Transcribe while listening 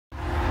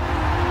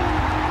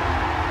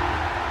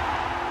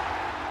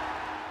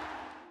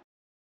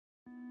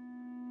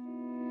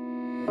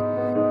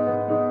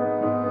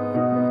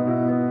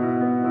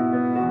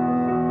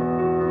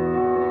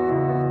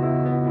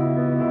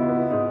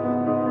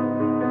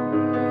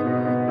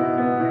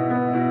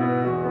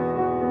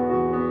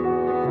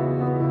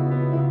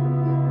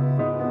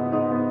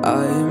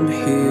I am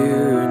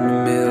here in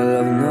the middle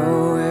of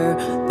nowhere.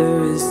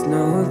 There is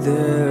no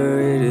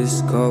there, it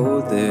is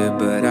cold there,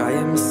 but I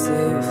am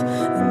safe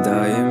and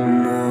I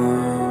am warm.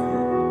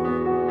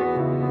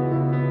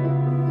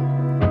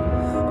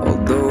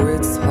 Although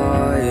it's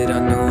hard, I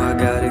know I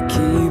gotta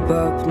keep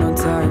up. No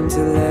time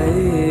to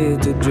lay,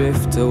 to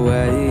drift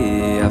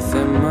away. I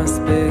find my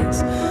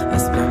space, I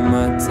spend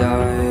my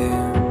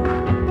time.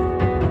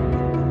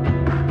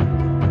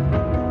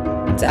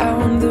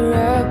 Down the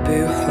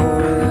rabbit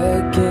hole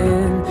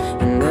again,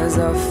 and as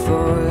I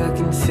fall I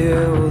can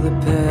feel the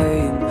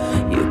pain.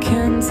 You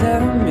can't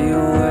tell me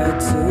where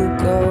to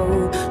go,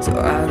 so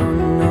I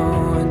don't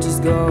know, I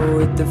just go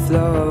with the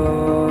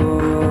flow.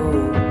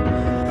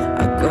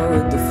 I go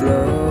with the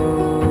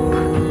flow.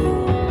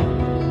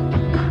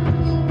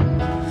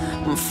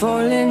 I'm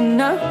falling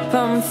up,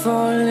 I'm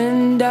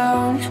falling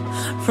down,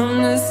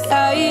 from the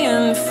sky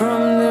and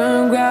from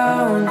the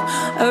ground.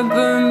 Up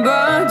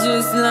above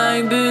just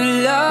like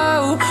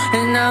below,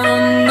 and I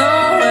don't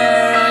know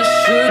where I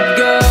should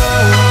go.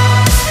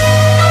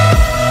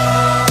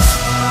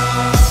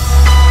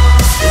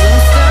 I'm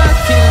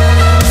stuck in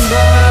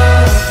limbo.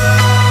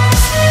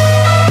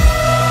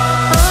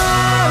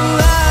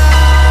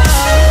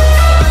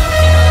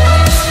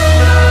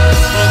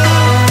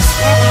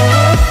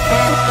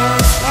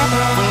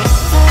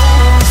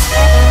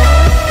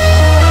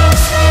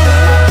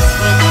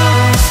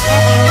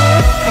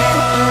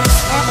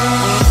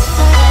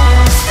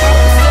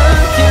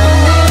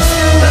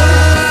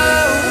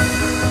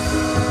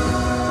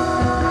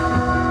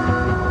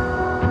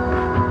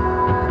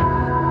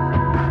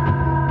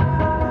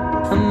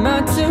 I'm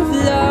out of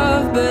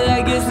love, but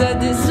I guess I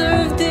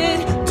deserved it.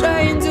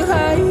 Trying to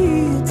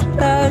hide, to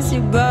pass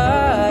you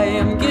by.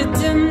 I'm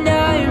getting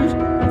down,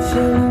 I'm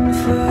feeling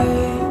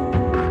fine.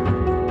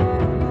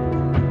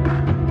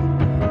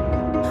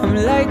 I'm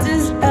light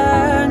as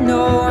air,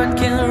 no one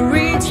can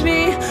reach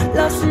me.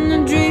 Lost in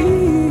a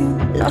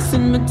dream, lost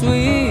in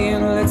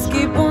between. Let's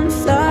keep on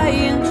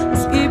flying,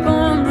 let's keep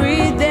on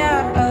breathing.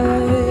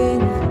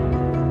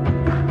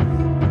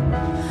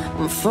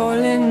 I'm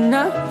falling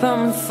up,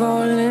 I'm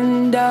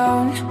falling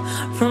down,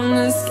 from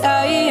the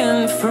sky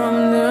and from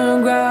the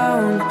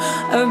ground.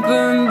 Up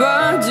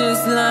above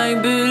just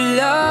like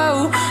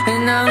below,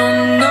 and I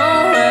don't know